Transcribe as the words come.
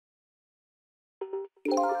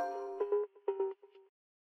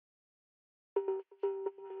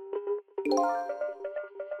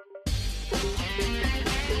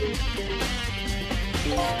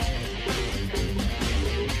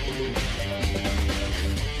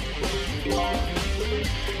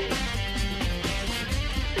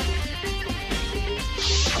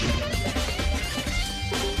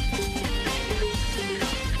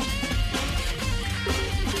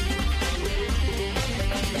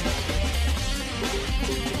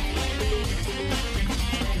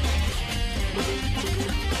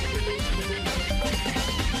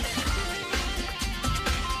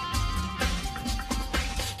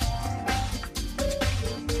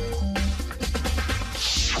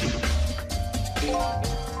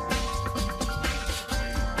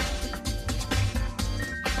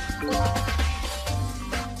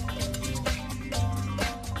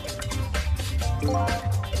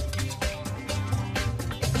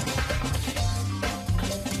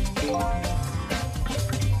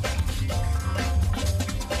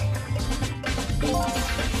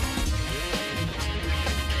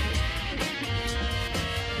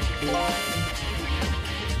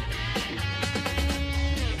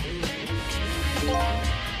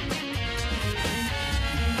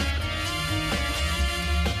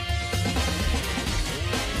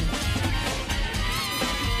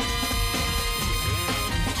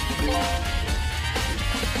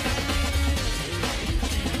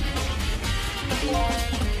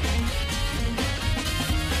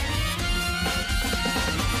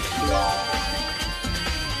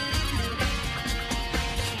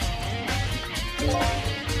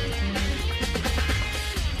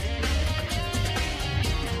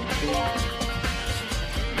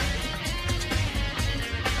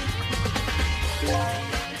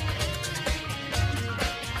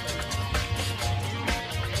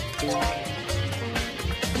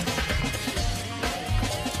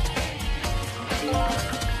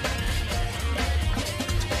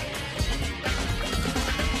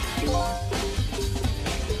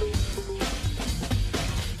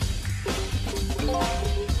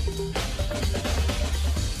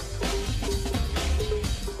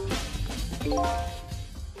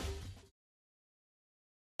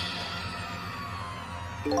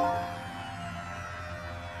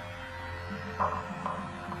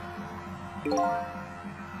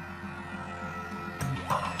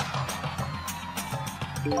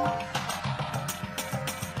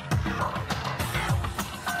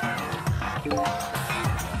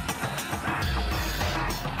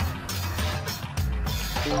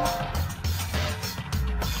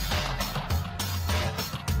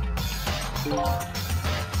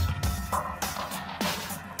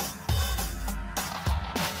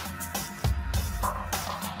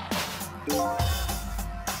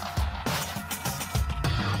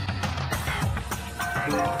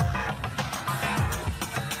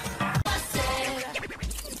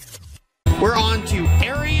We're on to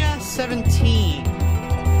Area 17.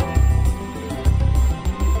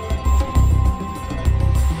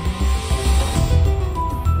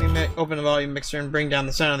 Let me open the volume mixer and bring down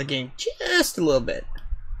the sound of the game just a little bit.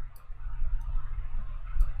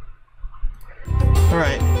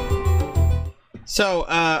 Alright. So,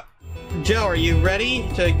 Joe, are you ready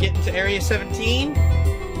to get into Area 17?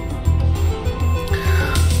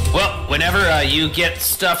 Well, whenever you get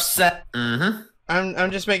stuff set... Mm-hmm.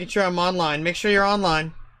 I'm just making sure I'm online. Make sure you're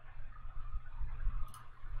online.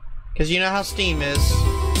 Because you know how Steam is.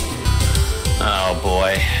 Oh,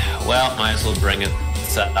 boy. Well, might as well bring it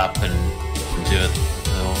set up and do it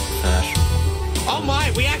the old-fashioned. Oh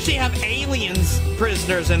my, we actually have aliens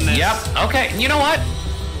prisoners in this. Yep, okay. You know what?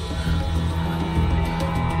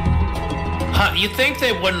 Huh, you'd think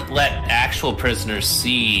they wouldn't let actual prisoners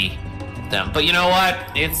see them. But you know what?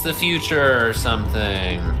 It's the future or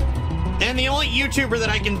something. And the only YouTuber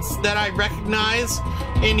that I recognize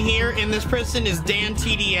in here in this prison is Dan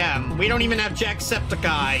TDM. We don't even have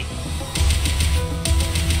Jacksepticeye.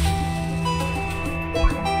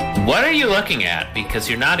 What are you looking at? Because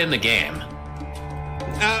you're not in the game.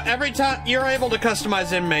 Every time you're able to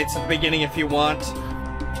customize inmates at the beginning if you want.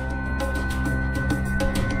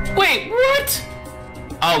 Wait, what?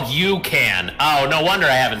 Oh, you can. Oh, no wonder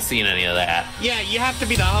I haven't seen any of that. Yeah, you have to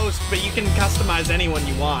be the host, but you can customize anyone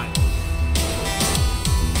you want.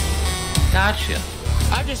 Gotcha.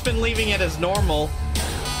 I've just been leaving it as normal,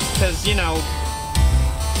 because, you know,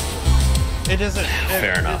 it doesn't...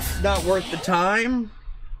 Fair enough. It's not worth the time.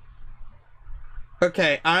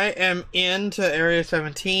 Okay, I am into Area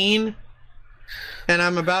 17, and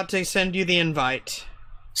I'm about to send you the invite.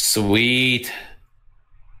 Sweet.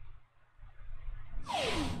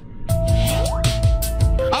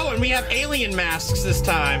 Oh, and we have alien masks this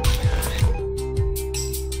time.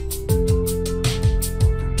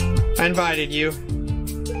 I invited you.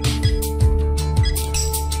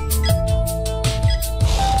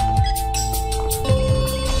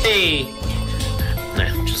 Hey!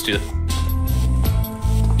 Nah, just do it.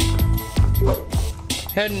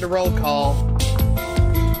 Head into roll call.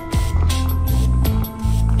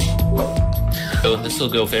 Oh, this will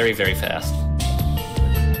go very, very fast.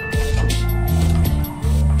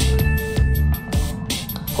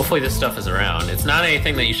 Hopefully this stuff is around. It's not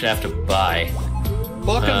anything that you should have to buy.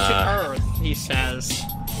 Welcome to Earth, he says.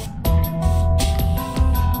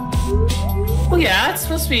 Well, yeah, it's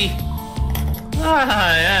supposed to be...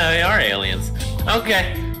 yeah, they are aliens.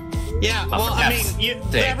 Okay. Yeah, well, I mean,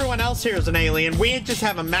 everyone else here is an alien. We just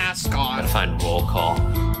have a mask on. Gotta find roll call.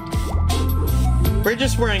 We're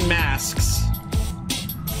just wearing masks.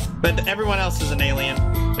 But everyone else is an alien.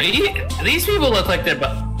 These people look like they're...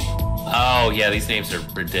 Oh, yeah, these names are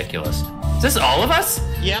ridiculous. Is this all of us?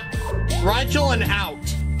 Yep. Rigel and Out.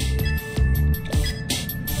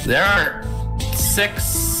 There are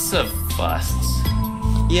 6 of us.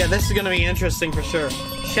 Yeah, this is gonna be interesting for sure.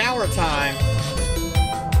 Shower time.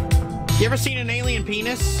 You ever seen an alien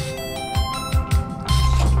penis?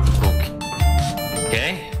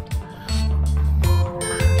 Okay.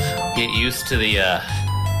 Get used to the,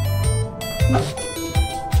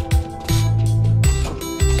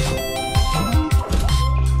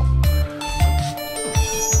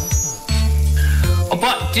 Oh,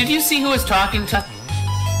 but did you see who was talking to...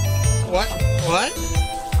 What? What?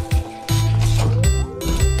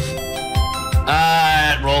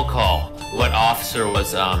 Roll call. What officer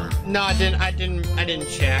was, No, I didn't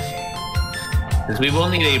check. Because we will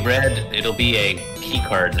need a red... It'll be a key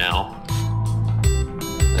card now.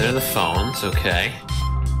 There are the phones, okay.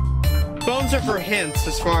 Phones are for hints,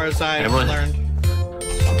 as far as I've learned.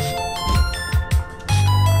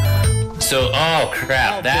 So, oh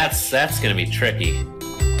crap, Oh, that's gonna be tricky.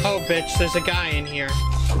 Oh, bitch, there's a guy in here.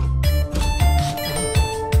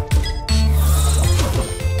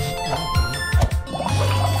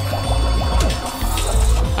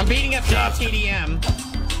 I'm beating up TDM.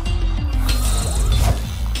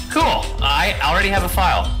 Cool, I already have a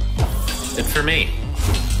file. Good for me.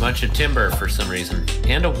 Bunch of timber for some reason.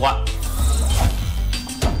 And a what?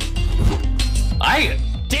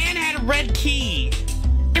 Dan had a red key.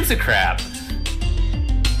 It's a crap.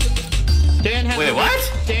 Dan has Wait,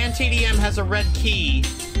 what? Dan TDM has a red key.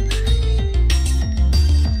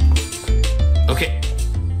 Okay.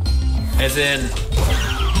 As in...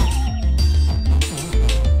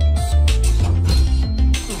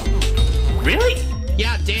 Really?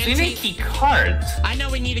 Yeah, Dan. So you need key cards. I know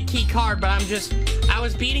we need a key card, but I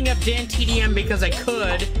was beating up Dan TDM because I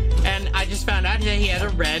could, and I just found out that he had a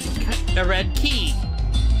red key.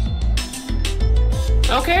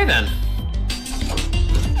 Okay then.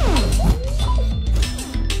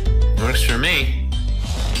 Works for me.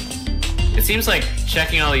 It seems like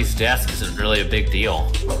checking all these desks isn't really a big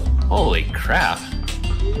deal. Holy crap.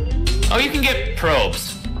 Oh, you can get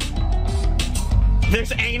probes.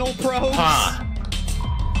 There's anal probes? Huh.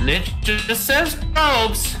 And it just says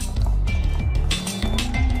probes.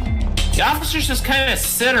 The officers just kind of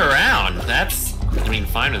sit around. That's, I mean,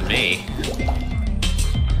 fine with me.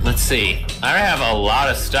 Let's see. I have a lot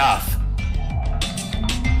of stuff.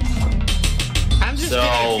 I'm just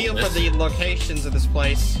getting a feel for the locations of this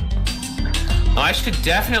place. Oh, I should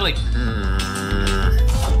definitely...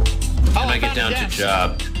 How do I get down to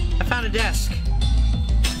job? I found a desk.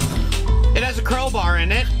 It has a crowbar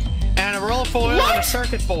in it, and a roll of foil and a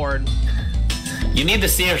circuit board. You need to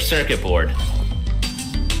see our circuit board.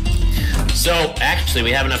 So, actually,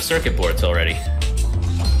 we have enough circuit boards already.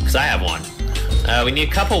 Because I have one. We need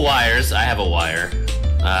a couple wires. I have a wire.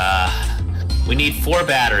 We need 4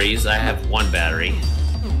 batteries. I have 1 battery.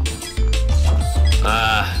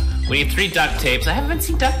 We need 3 duct tapes. I haven't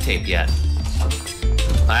seen duct tape yet.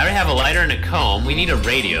 I already have a lighter and a comb. We need a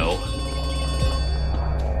radio.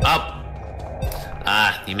 Oh.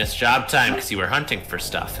 You missed job time because you were hunting for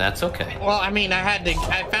stuff. That's okay. Well, I mean, I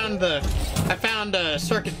found a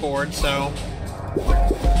circuit board, so.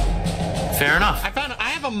 Fair enough. I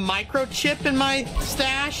have a microchip in my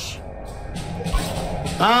stash.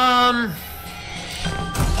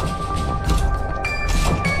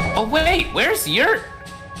 Oh wait, where's your?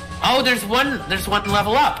 Oh, there's one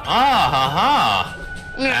level up. Ah,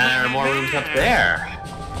 And there are more rooms up there.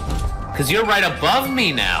 Cause you're right above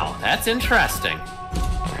me now. That's interesting.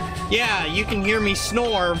 Yeah, you can hear me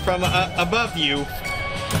snore from above you.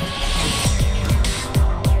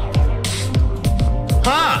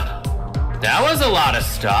 Huh. That was a lot of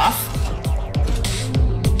stuff.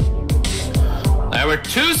 were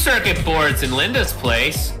 2 circuit boards in Linda's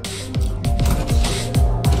place.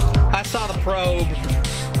 I saw the probe.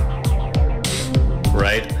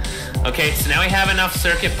 Right. Okay, so now we have enough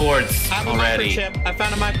circuit boards I have already. a microchip. I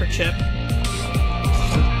found a microchip.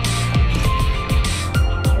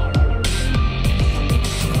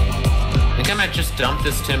 I think I might just dump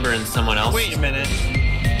this timber in someone else. Wait a minute.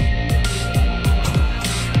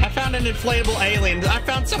 I found an inflatable alien. I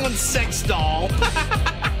found someone's sex doll.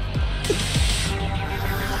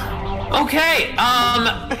 Okay,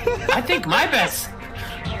 I think my best...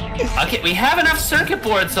 Okay, we have enough circuit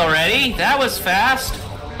boards already. That was fast.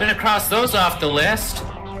 I'm gonna cross those off the list.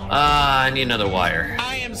 I need another wire.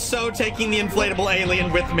 I am so taking the inflatable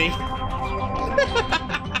alien with me.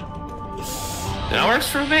 That works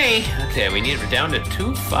for me. Okay, we're down to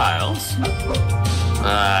 2 files.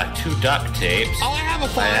 2 duct tapes. Oh, I have a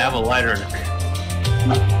file. I have a lighter.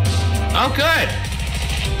 Oh, good.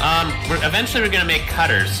 Eventually we're gonna make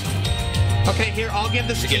cutters. Okay, here, I'll give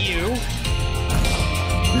this to you.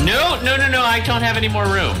 No, I don't have any more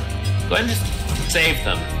room. Go ahead and just save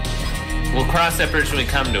them. We'll cross that bridge when we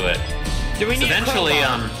come to it. Do we need eventually, a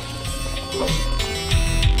crowbar?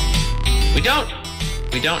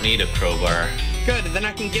 we don't need a crowbar. Good, then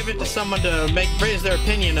I can give it to someone to raise their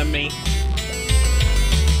opinion of me.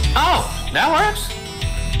 Oh, that works.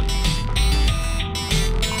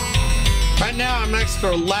 Right now, I'm next to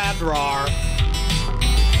a ladrar.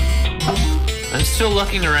 I'm still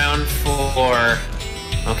looking around for...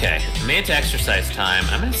 Okay, I made it to exercise time.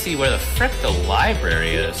 I'm gonna see where the frick the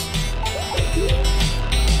library is.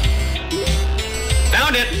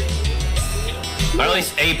 Found it! Or at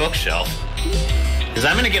least a bookshelf. Because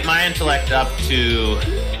I'm gonna get my intellect up to...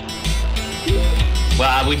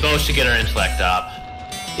 Well, we both should get our intellect up.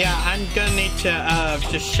 Yeah, I'm gonna need to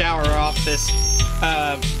just shower off this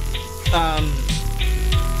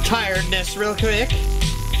tiredness real quick.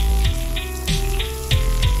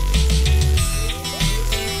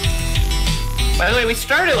 By the way, we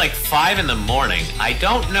started at like 5 in the morning. I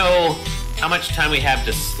don't know how much time we have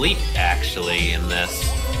to sleep, actually, in this.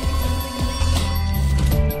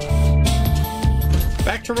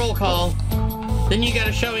 Back to roll call. Then you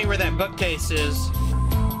gotta show me where that bookcase is.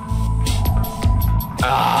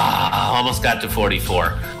 Almost got to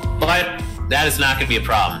 44. But that is not going to be a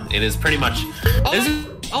problem. It is pretty much...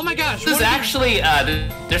 Oh my gosh. This is actually...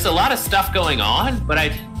 there's a lot of stuff going on, but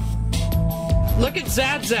Look at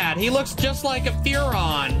Zad. He looks just like a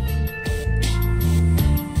Furon.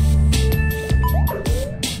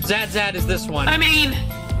 Zad is this one. I mean...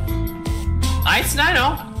 I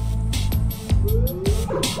know.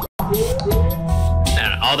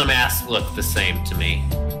 And all the masks look the same to me.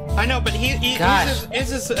 I know, but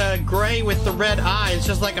his is gray with the red eyes,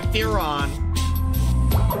 just like a Furon.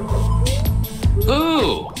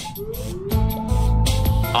 Ooh!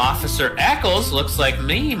 Officer Eccles looks like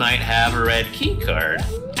me might have a red key card.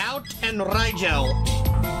 Out and Rigel.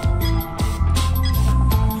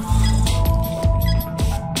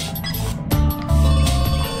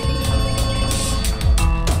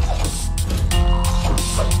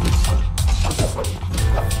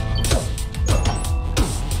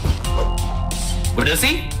 What is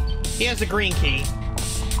he? He has a green key.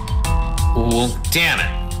 Ooh, damn it.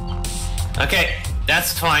 Okay,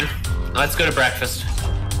 that's fine. Let's go to breakfast.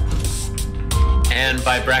 And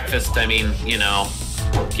by breakfast, I mean, you know,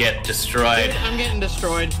 get destroyed. I'm getting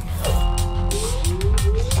destroyed.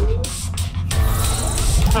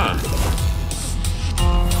 Huh.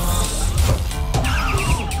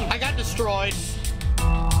 I got destroyed.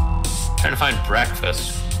 Trying to find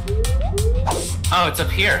breakfast. Oh, it's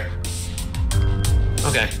up here.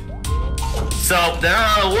 Okay. So, there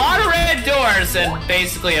are a lot of red doors, and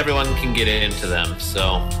basically everyone can get into them,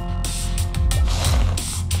 so...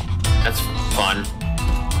 That's fun.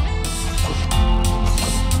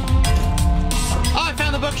 Oh, I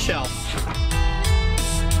found the bookshelf.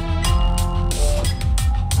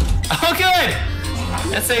 Oh, good!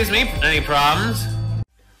 That saves me any problems.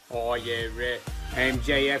 Oh yeah, I'm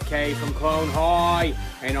JFK from Clone High,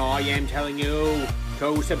 and I am telling you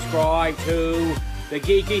to subscribe to the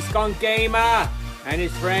Geeky Skunk Gamer and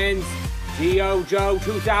his friends, Geo Joe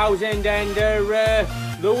 2000 and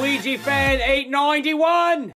Luigi Fan 891.